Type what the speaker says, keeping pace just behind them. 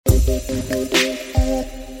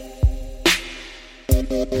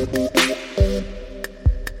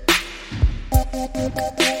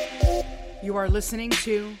are listening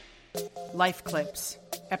to Life Clips,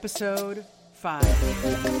 Episode 5.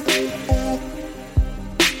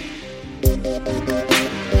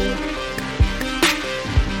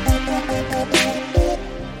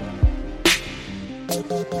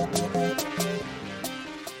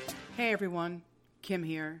 Hey everyone, Kim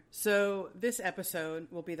here. So this episode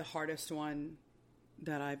will be the hardest one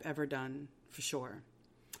that I've ever done, for sure.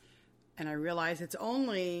 And I realize it's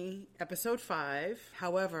only episode 5.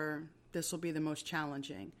 However, this will be the most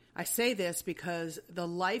challenging. I say this because the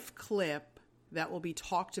life clip that will be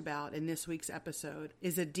talked about in this week's episode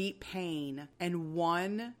is a deep pain, and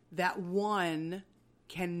one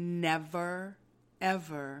can never,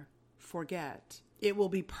 ever forget. It will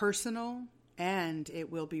be personal and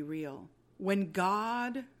it will be real. When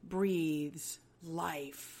God breathes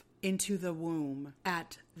life into the womb,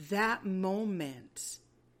 at that moment,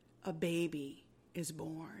 a baby is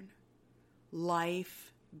born. Life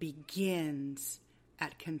begins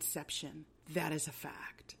at conception. That is a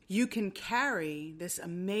fact. You can carry this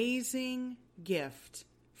amazing gift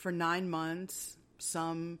for 9 months,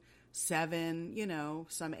 some 7,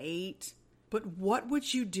 some 8. But what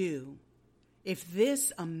would you do if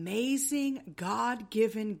this amazing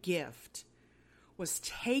God-given gift was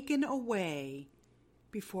taken away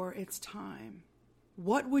before its time?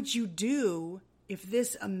 What would you do if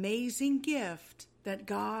this amazing gift that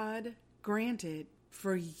God granted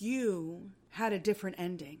for you had a different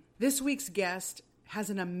ending? This week's guest has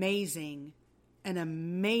an amazing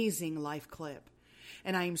life clip.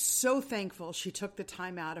 And I am so thankful she took the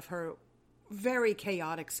time out of her very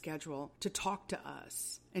chaotic schedule to talk to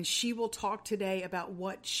us. And she will talk today about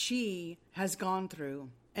what she has gone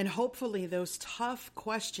through. And hopefully those tough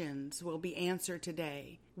questions will be answered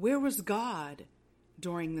today. Where was God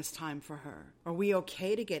during this time for her? Are we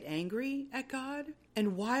okay to get angry at God?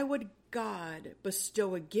 And why would God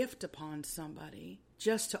bestow a gift upon somebody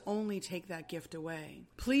just to only take that gift away?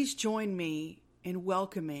 Please join me in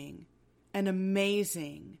welcoming an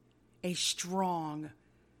amazing, a strong,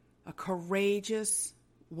 a courageous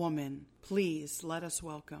woman. Please let us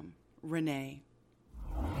welcome Renee.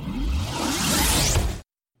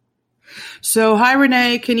 So, hi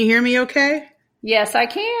Renee, can you hear me okay? Yes, I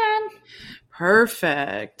can.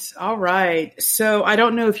 Perfect. All right. So I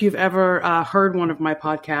don't know if you've ever heard one of my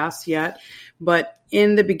podcasts yet, but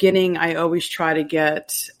in the beginning, I always try to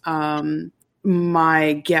get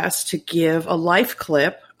my guests to give a life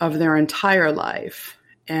clip of their entire life.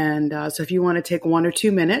 And so if you want to take 1 or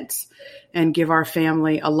 2 minutes and give our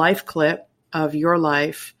family a life clip of your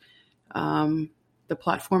life, the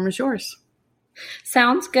platform is yours.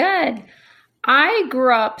 Sounds good. I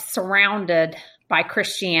grew up surrounded by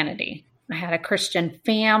Christianity. I had a Christian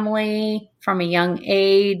family from a young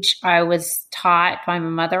age. I was taught by my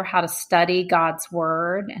mother how to study God's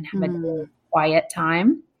word and have a quiet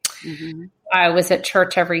time. Mm-hmm. I was at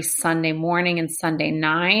church every Sunday morning and Sunday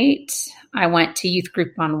night. I went to youth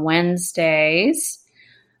group on Wednesdays.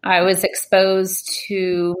 I was exposed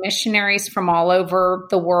to missionaries from all over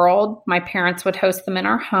the world. My parents would host them in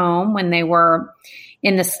our home when they were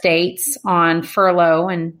in the States on furlough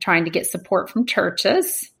and trying to get support from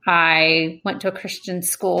churches. I went to a Christian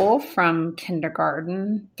school from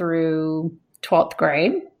kindergarten through 12th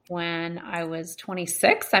grade. When I was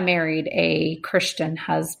 26, I married a Christian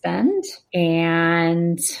husband.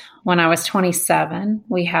 And when I was 27,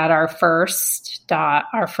 we had our first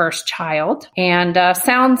child. And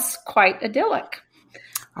sounds quite idyllic.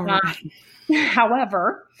 All right.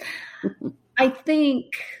 However, I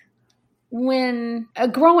think when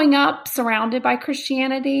growing up surrounded by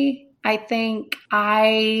Christianity, I think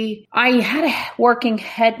I had a working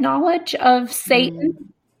head knowledge of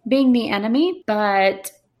Satan being the enemy,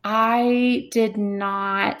 but I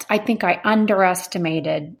think I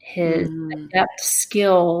underestimated his adept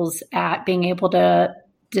skills at being able to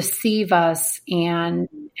deceive us and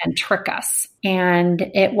trick us. And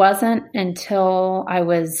it wasn't until I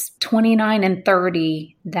was 29 and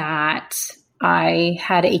 30 that I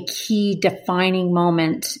had a key defining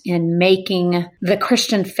moment in making the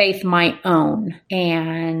Christian faith my own.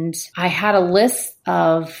 And I had a list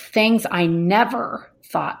of things I never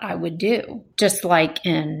thought I would do. Just like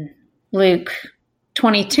in Luke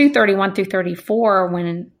 22:31 through 34,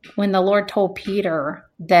 when the Lord told Peter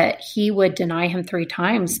that he would deny him 3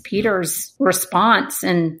 times, Peter's response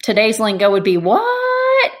in today's lingo would be, "What?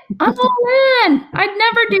 I'm all in. I'd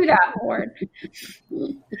never do that, Lord."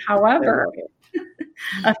 However,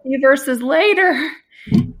 a few verses later,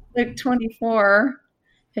 Luke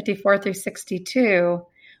 24:54 through 62,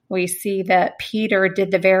 we see that Peter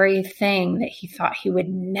did the very thing that he thought he would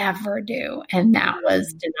never do, and that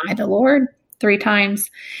was deny the Lord 3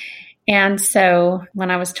 times. And so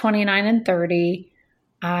when I was 29 and 30,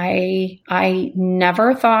 I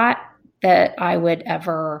never thought that I would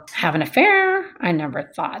ever have an affair. I never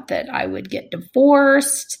thought that I would get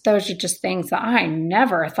divorced. Those are just things that I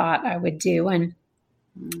never thought I would do. And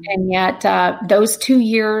yet those 2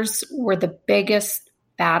 years were the biggest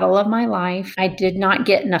battle of my life. I did not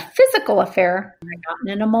get in a physical affair. I got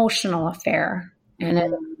in an emotional affair, and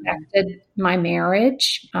it affected my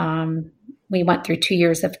marriage. We went through 2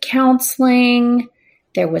 years of counseling.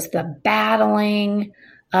 There was the battling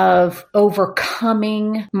of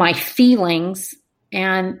overcoming my feelings.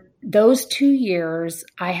 And those 2 years,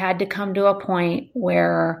 I had to come to a point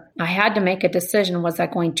where I had to make a decision. Was I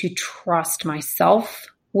going to trust myself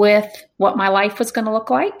with what my life was going to look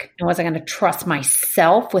like? And was I going to trust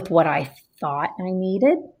myself with what I thought I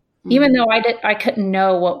needed? Mm-hmm. Even though I couldn't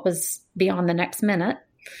know what was beyond the next minute.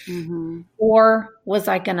 Mm-hmm. Or was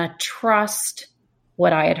I going to trust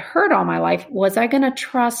what I had heard all my life? Was I going to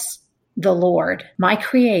trust the Lord, my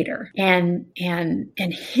creator, and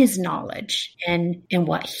his knowledge and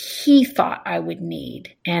what he thought I would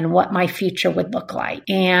need and what my future would look like?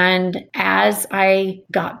 And as I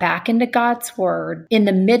got back into God's word, in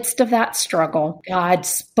the midst of that struggle, God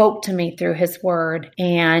spoke to me through his word,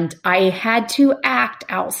 and I had to act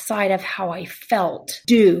outside of how I felt,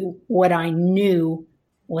 do what I knew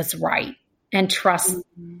was right, and trust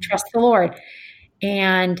the Lord.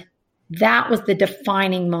 And that was the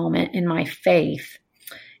defining moment in my faith,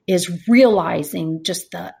 is realizing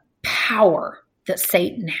just the power that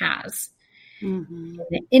Satan has. Mm-hmm.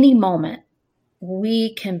 And at any moment,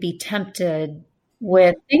 we can be tempted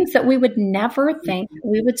with things that we would never think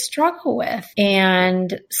we would struggle with.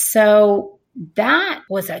 And so that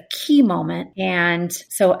was a key moment. And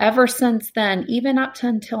so ever since then, even up to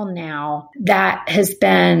until now, that has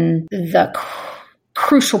been the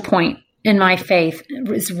crucial point in my faith,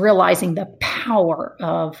 is realizing the power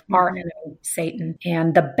of our enemy, Satan,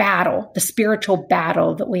 and the battle, the spiritual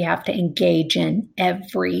battle that we have to engage in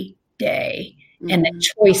every day, and the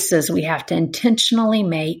choices we have to intentionally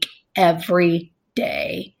make every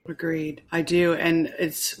day. Agreed. I do. And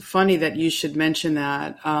it's funny that you should mention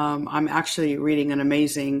that. I'm actually reading an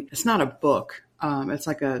amazing, it's not a book. It's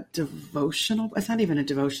like a devotional. It's not even a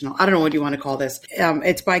devotional. I don't know what you want to call this.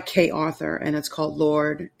 It's by Kay Arthur, and it's called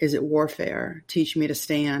Lord, Is It Warfare? Teach Me to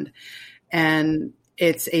Stand. And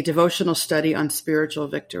it's a devotional study on spiritual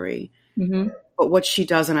victory. Mm-hmm. But what she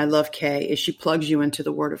does, and I love Kay, is she plugs you into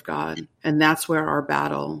the word of God. And that's where our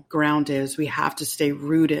battle ground is. We have to stay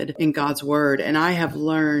rooted in God's word. And I have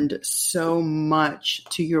learned so much,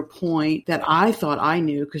 to your point, that I thought I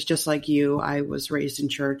knew, because just like you, I was raised in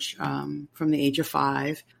church from the age of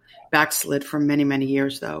 5. Backslid for many, many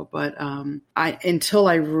years though. But until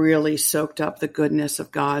I really soaked up the goodness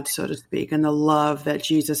of God, so to speak, and the love that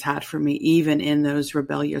Jesus had for me, even in those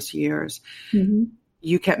rebellious years. Mm-hmm.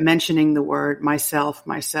 You kept mentioning the word myself.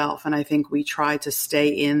 And I think we try to stay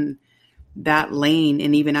in that lane.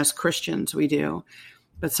 And even as Christians, we do.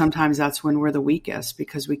 But sometimes that's when we're the weakest,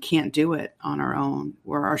 because we can't do it on our own,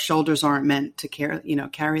 where our shoulders aren't meant to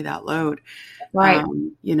carry that load. Right.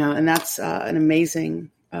 And that's an amazing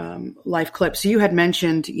life clip. So you had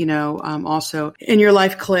mentioned, also in your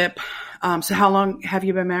life clip. So how long have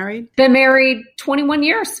you been married? Been married 21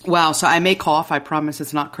 years. Wow. So I may cough. I promise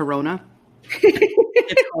it's not Corona.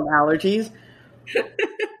 It's called allergies.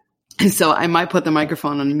 And so I might put the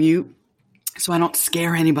microphone on mute so I don't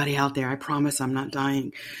scare anybody out there. I promise I'm not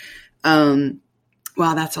dying. Wow,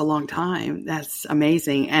 that's a long time. That's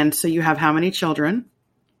amazing. And so you have how many children?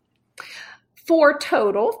 4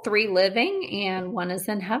 total, 3 living, and 1 is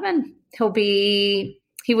in heaven. He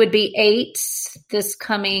would be 8 this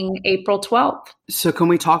coming April 12th. So can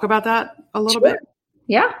we talk about that a little bit?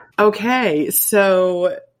 Yeah. Okay.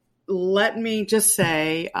 So let me just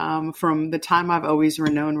say, from the time I've always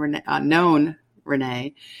known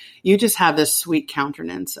Renee, you just have this sweet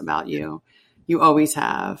countenance about you. You always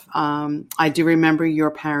have. I do remember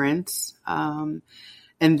your parents, and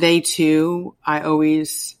they too,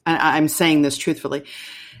 I'm saying this truthfully,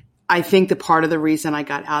 I think the part of the reason I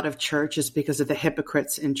got out of church is because of the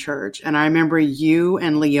hypocrites in church. And I remember you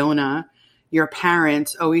and Leona, your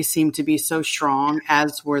parents, always seemed to be so strong,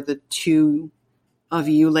 as were the 2 of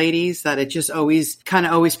you ladies, that it just always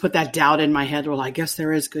put that doubt in my head. Well, I guess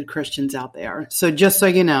there is good Christians out there. So just so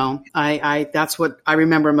you know, that's what I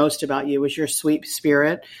remember most about you, was your sweet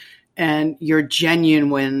spirit and your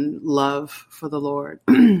genuine love for the Lord.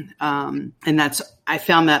 And I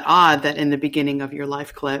found that odd that in the beginning of your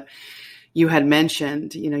life clip, you had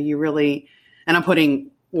mentioned, you really, and I'm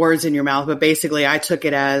putting words in your mouth, but basically I took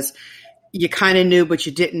it as you kind of knew, but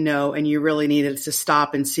you didn't know, and you really needed to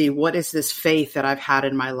stop and see, what is this faith that I've had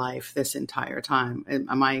in my life this entire time?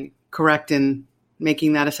 Am I correct in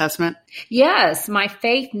making that assessment? Yes, my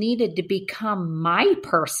faith needed to become my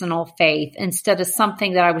personal faith instead of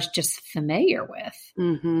something that I was just familiar with.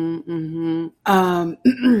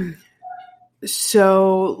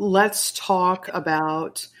 So let's talk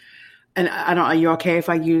about, and are you okay if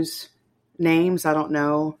I use names? I don't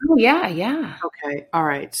know. Oh, yeah. Okay. All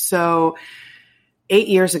right. So 8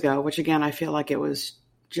 years ago, which again, I feel like it was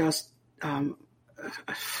just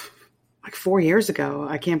like 4 years ago.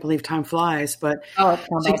 I can't believe time flies, but I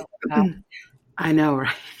know,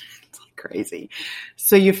 right? It's like crazy.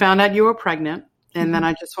 So you found out you were pregnant, and then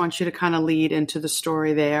I just want you to kind of lead into the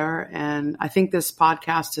story there. And I think this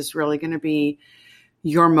podcast is really going to be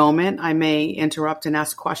your moment. I may interrupt and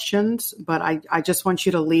ask questions, but I just want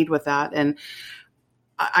you to lead with that. And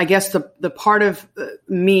I guess the part of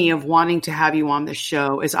me of wanting to have you on this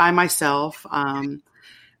show is I myself, I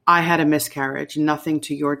had a miscarriage, nothing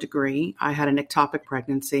to your degree. I had an ectopic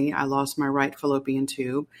pregnancy. I lost my right fallopian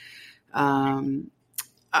tube.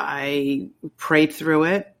 I prayed through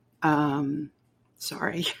it.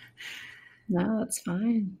 Sorry. No, that's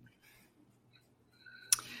fine.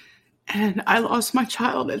 And I lost my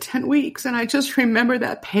child at 10 weeks. And I just remember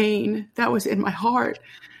that pain that was in my heart.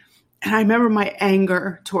 And I remember my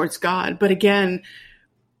anger towards God. But again,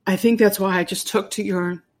 I think that's why I just took to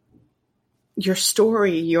your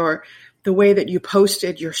story, the way that you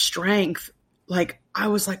posted your strength. Like, I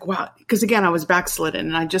was like, wow. Because again, I was backslidden,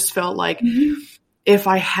 and I just felt like if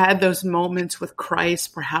I had those moments with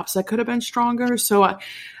Christ, perhaps I could have been stronger. So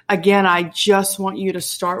again, I just want you to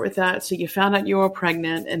start with that. So you found out you were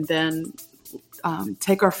pregnant, and then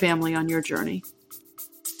take our family on your journey.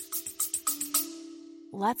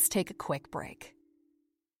 Let's take a quick break.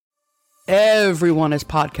 Everyone is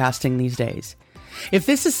podcasting these days. If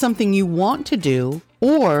this is something you want to do,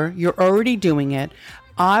 or you're already doing it,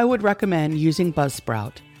 I would recommend using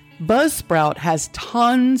Buzzsprout. Buzzsprout has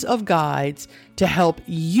tons of guides to help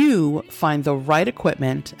you find the right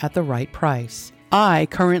equipment at the right price. I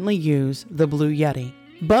currently use the Blue Yeti.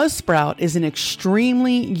 Buzzsprout is an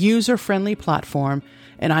extremely user-friendly platform,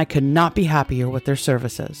 and I could not be happier with their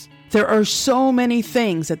services. There are so many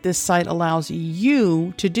things that this site allows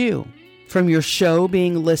you to do. From your show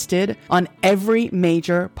being listed on every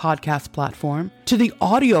major podcast platform, to the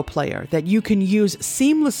audio player that you can use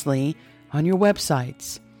seamlessly on your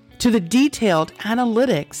websites, to the detailed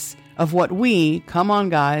analytics of what we, come on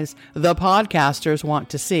guys, the podcasters want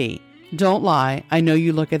to see. Don't lie, I know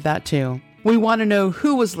you look at that too. We want to know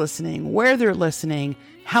who was listening, where they're listening,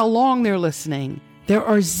 how long they're listening. There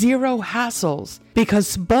are zero hassles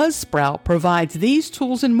because Buzzsprout provides these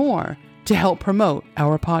tools and more to help promote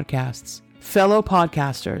our podcasts. Fellow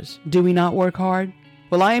podcasters, do we not work hard?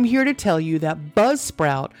 Well, I am here to tell you that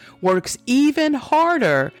Buzzsprout works even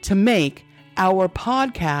harder to make our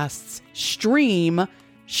podcasts stream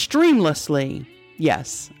streamlessly.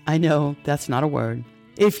 Yes, I know that's not a word.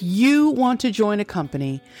 If you want to join a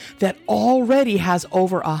company that already has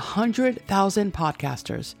over 100,000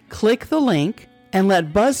 podcasters, click the link and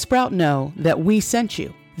let Buzzsprout know that we sent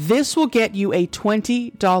you. This will get you a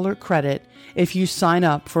 $20 credit if you sign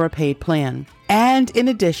up for a paid plan. And in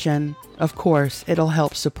addition, of course, it'll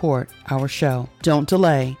help support our show. Don't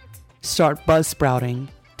delay. Start Buzzsprouting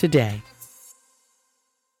today.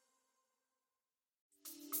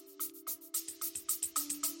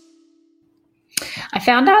 I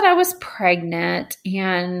found out I was pregnant,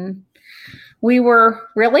 and we were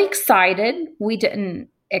really excited. We didn't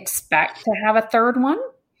expect to have a third one,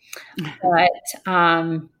 but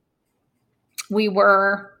we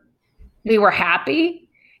were happy.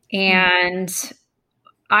 And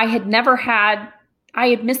I had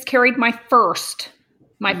miscarried my first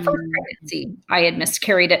pregnancy. I had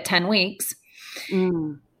miscarried at 10 weeks.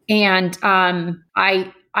 And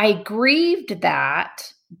I grieved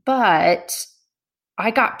that, but I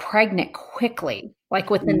got pregnant quickly, like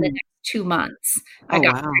within the next 2 months. I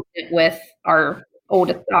got pregnant with our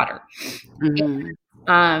oldest daughter.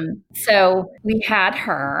 So we had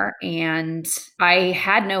her, and I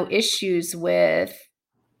had no issues with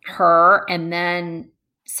her. And then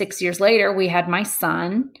 6 years later, we had my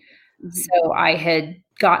son. So I had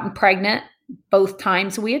gotten pregnant both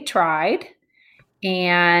times we had tried.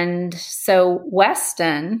 And so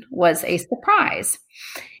Weston was a surprise.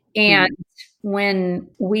 And when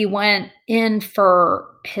we went in for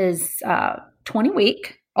his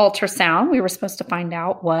 20-week ultrasound, we were supposed to find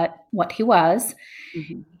out what he was.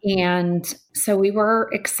 And so we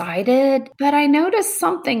were excited, but I noticed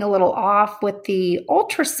something a little off with the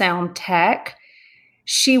ultrasound tech.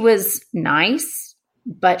 She was nice,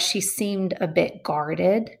 but she seemed a bit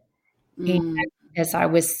guarded. And as I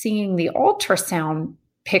was seeing the ultrasound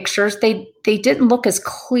pictures, they didn't look as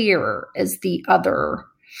clear as the other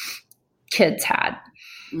kids had.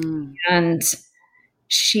 And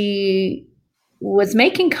she was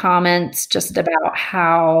making comments just about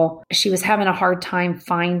how she was having a hard time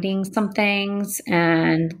finding some things,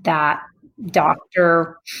 and that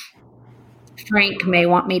Dr. Frank may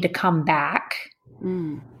want me to come back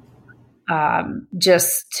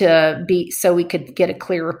just to be, so we could get a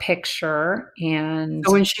clearer picture. And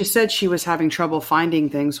so when she said she was having trouble finding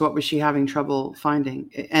things, what was she having trouble finding?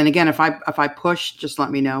 And again, if I push, just let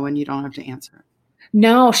me know and you don't have to answer.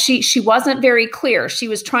 No, she wasn't very clear. She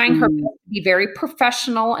was trying her best to be very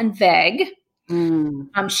professional and vague.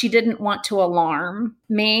 She didn't want to alarm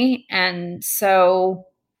me. And so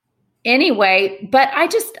anyway, but I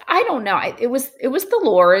don't know. It was the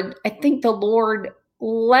Lord. I think the Lord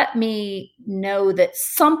let me know that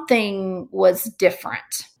something was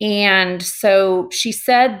different. And so she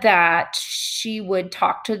said that she would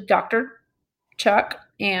talk to Dr. Chuck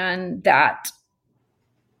and that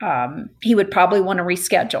he would probably want to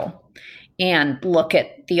reschedule and look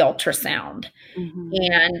at the ultrasound.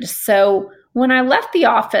 And so when I left the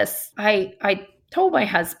office, I told my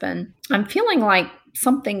husband, I'm feeling like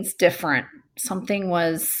something's different. Something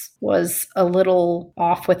was a little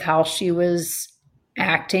off with how she was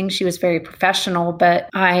acting. She was very professional, but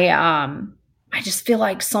I just feel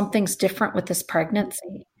like something's different with this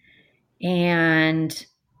pregnancy. And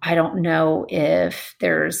I don't know if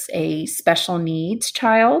there's a special needs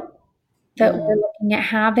child that we're looking at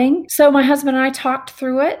having. So my husband and I talked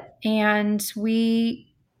through it, and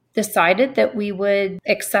we decided that we would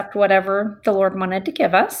accept whatever the Lord wanted to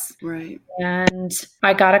give us. Right. And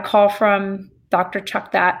I got a call from Dr.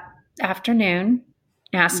 Chuck that afternoon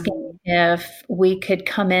asking if we could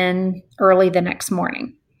come in early the next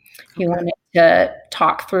morning. He wanted to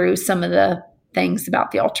talk through some of the things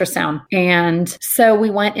about the ultrasound. And so we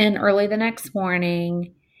went in early the next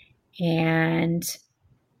morning, and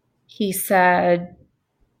he said,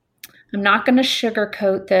 I'm not going to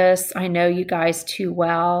sugarcoat this. I know you guys too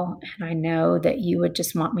well, and I know that you would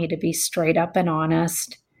just want me to be straight up and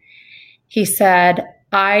honest. He said,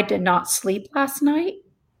 I did not sleep last night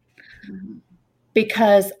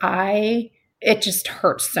because it just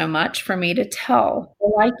hurts so much for me to tell,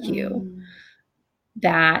 like you,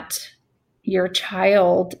 that your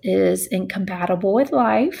child is incompatible with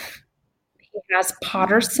life. He has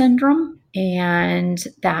Potter syndrome, and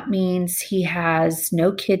that means he has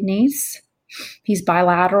no kidneys. He's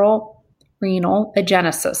bilateral renal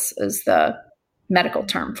agenesis is the medical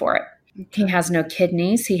term for it. He has no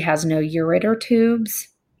kidneys. He has no ureter tubes.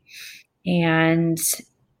 And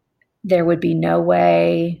there would be no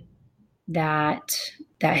way that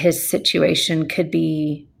his situation could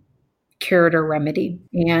be cured or remedied.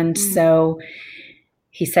 And so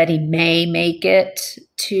he said he may make it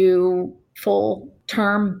to full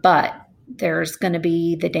term, but there's going to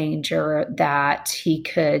be the danger that he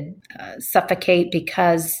could suffocate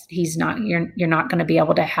because you're not going to be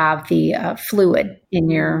able to have the fluid in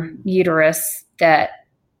your uterus that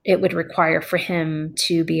it would require for him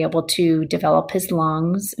to be able to develop his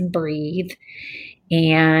lungs and breathe.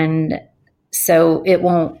 And so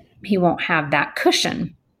he won't have that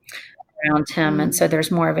cushion around him. And so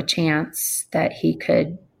there's more of a chance that he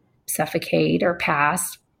could suffocate or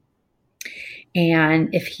pass. And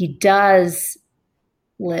if he does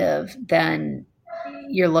live, then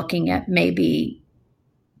you're looking at maybe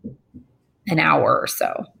an hour or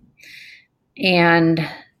so. And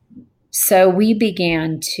so we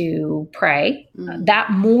began to pray.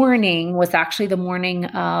 That morning was actually the morning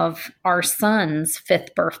of our son's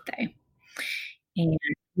 5th birthday. And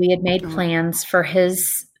we had made plans for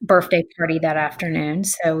his birthday party that afternoon.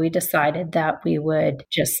 So we decided that we would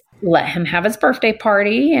just let him have his birthday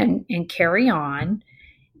party and carry on.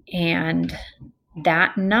 And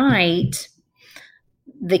that night,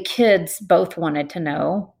 the kids both wanted to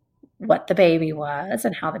know what the baby was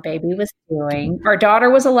and how the baby was doing. Our daughter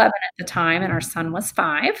was 11 at the time and our son was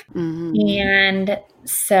 5. And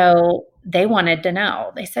so they wanted to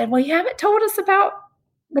know. They said, well, you haven't told us about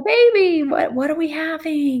the baby. What are we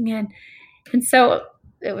having? And so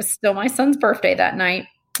it was still my son's birthday that night.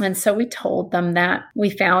 And so we told them that we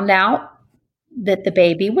found out that the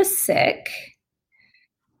baby was sick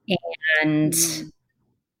and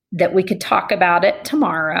that we could talk about it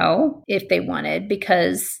tomorrow if they wanted,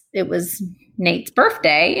 because it was Nate's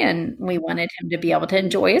birthday and we wanted him to be able to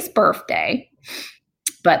enjoy his birthday,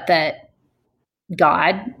 but that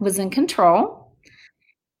God was in control.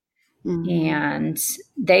 And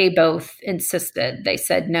they both insisted. They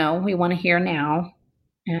said, no, we want to hear now.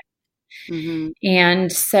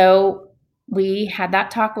 And so we had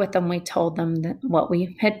that talk with them. We told them that what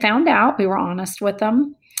we had found out. We were honest with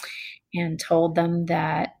them and told them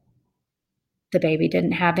that the baby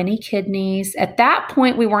didn't have any kidneys. At that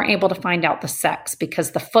point, we weren't able to find out the sex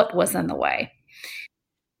because the foot was in the way.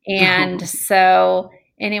 And so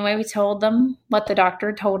anyway, we told them what the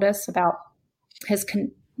doctor told us about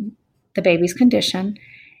the baby's condition.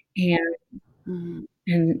 And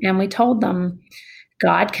we told them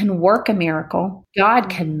God can work a miracle. God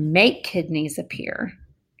can make kidneys appear.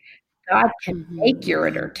 God can make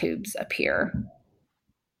ureter tubes appear.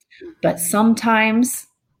 But sometimes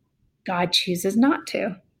God chooses not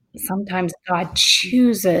to. Sometimes God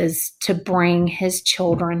chooses to bring his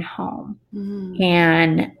children home.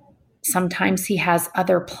 And sometimes he has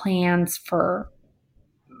other plans for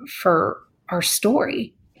our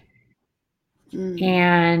story.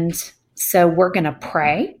 And so we're going to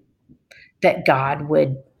pray that God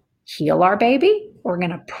would heal our baby. We're going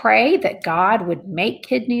to pray that God would make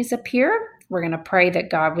kidneys appear. We're going to pray that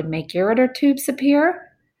God would make ureter tubes appear.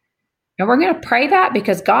 And we're going to pray that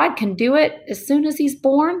because God can do it as soon as he's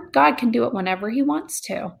born. God can do it whenever he wants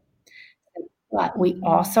to. But we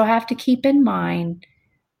also have to keep in mind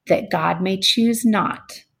that God may choose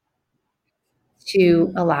not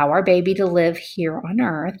to allow our baby to live here on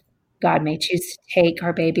earth. God may choose to take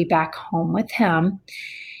our baby back home with him.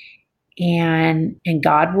 And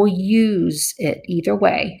God will use it either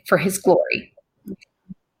way for his glory.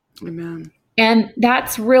 Amen. And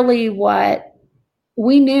that's really what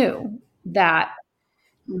we knew, that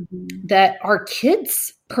our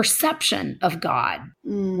kids' perception of God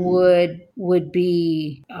would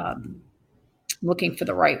be, looking for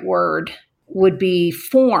the right word, would be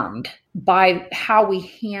formed by how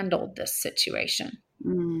we handled this situation.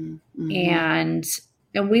 And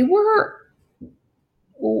we were,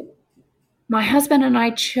 my husband and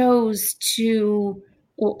I chose to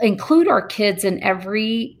include our kids in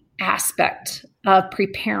every aspect of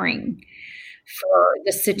preparing for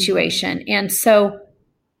the situation. And so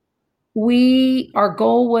our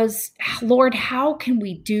goal was, Lord, how can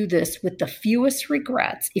we do this with the fewest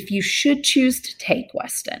regrets if you should choose to take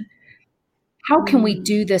Weston? How can we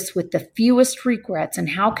do this with the fewest regrets? And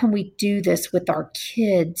how can we do this with our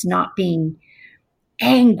kids not being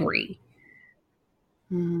angry,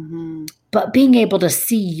 but being able to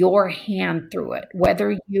see your hand through it,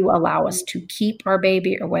 whether you allow us to keep our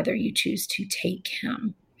baby or whether you choose to take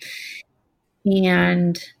him?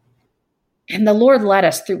 And the Lord led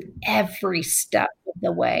us through every step of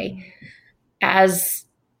the way. As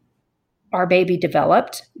our baby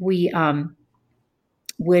developed, we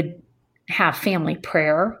would have family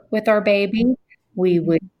prayer with our baby. We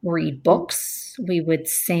would read books. We would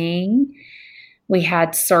sing. We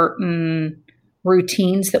had certain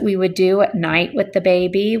routines that we would do at night with the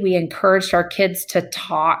baby. We encouraged our kids to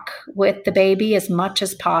talk with the baby as much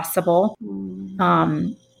as possible.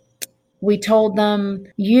 We told them,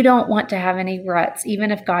 you don't want to have any regrets.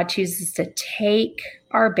 Even if God chooses to take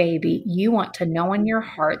our baby, you want to know in your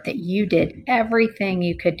heart that you did everything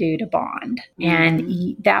you could do to bond.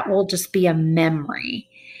 And that will just be a memory.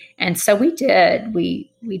 And so we did.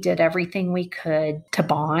 We did everything we could to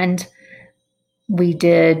bond. We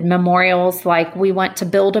did memorials, like we went to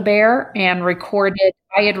Build-A-Bear and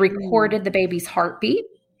I had recorded the baby's heartbeat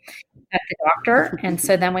at the doctor. And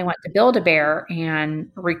so then we went to Build-A-Bear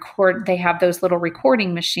and they have those little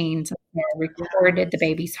recording machines. And recorded the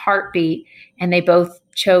baby's heartbeat, and they both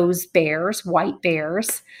chose bears, white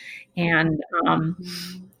bears, and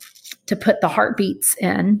to put the heartbeats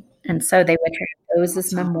in. And so they would have those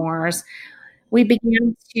as memoirs. We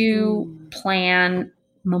began to plan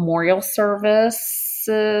the memorial service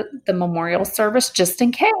just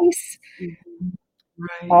in case.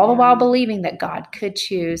 All the while believing that God could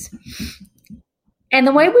choose. And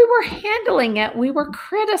the way we were handling it, we were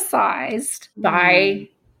criticized by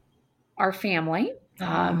our family.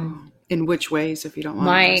 In which ways, if you don't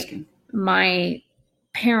mind asking? My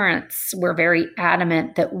parents were very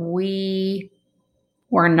adamant that we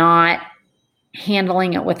were not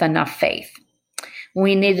handling it with enough faith.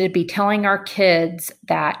 We needed to be telling our kids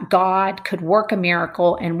that God could work a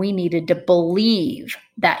miracle, and we needed to believe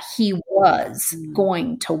that he was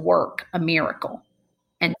going to work a miracle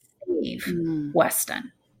and save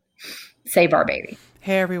Weston, save our baby.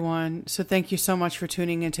 Hey, everyone. So thank you so much for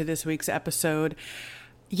tuning into this week's episode.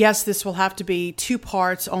 Yes, this will have to be 2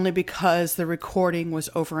 parts only because the recording was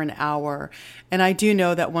over an hour. And I do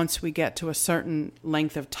know that once we get to a certain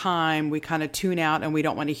length of time, we kind of tune out and we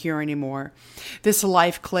don't want to hear anymore. This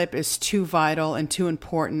life clip is too vital and too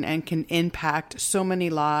important and can impact so many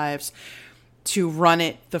lives to run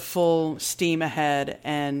it the full steam ahead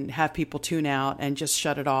and have people tune out and just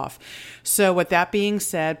shut it off. So with that being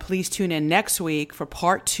said, please tune in next week for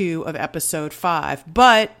part 2 of episode 5.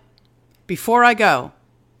 But before I go,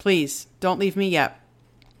 please don't leave me yet.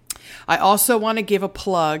 I also want to give a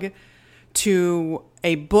plug to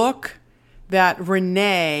a book that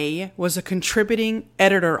Renee was a contributing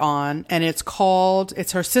editor on, and it's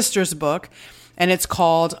her sister's book, and it's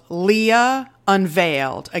called Leah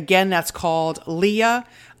Unveiled. Again, that's called Leah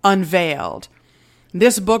Unveiled.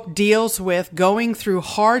 This book deals with going through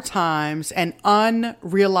hard times and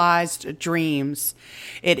unrealized dreams.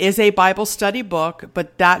 It is a Bible study book,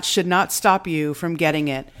 but that should not stop you from getting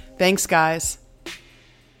it. Thanks, guys.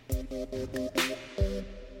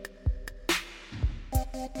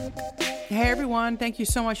 Hey everyone, thank you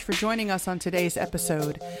so much for joining us on today's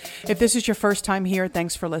episode. If this is your first time here,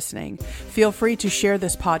 thanks for listening. Feel free to share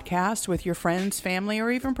this podcast with your friends, family,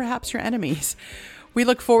 or even perhaps your enemies. We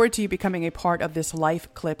look forward to you becoming a part of this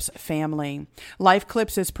Life Clips family. Life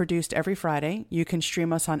Clips is produced every Friday. You can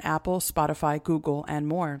stream us on Apple, Spotify, Google, and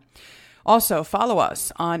more. Also, follow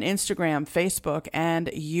us on Instagram, Facebook, and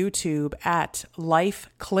YouTube at Life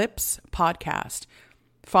Clips Podcast.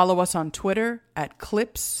 Follow us on Twitter at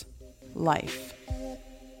Clips Life.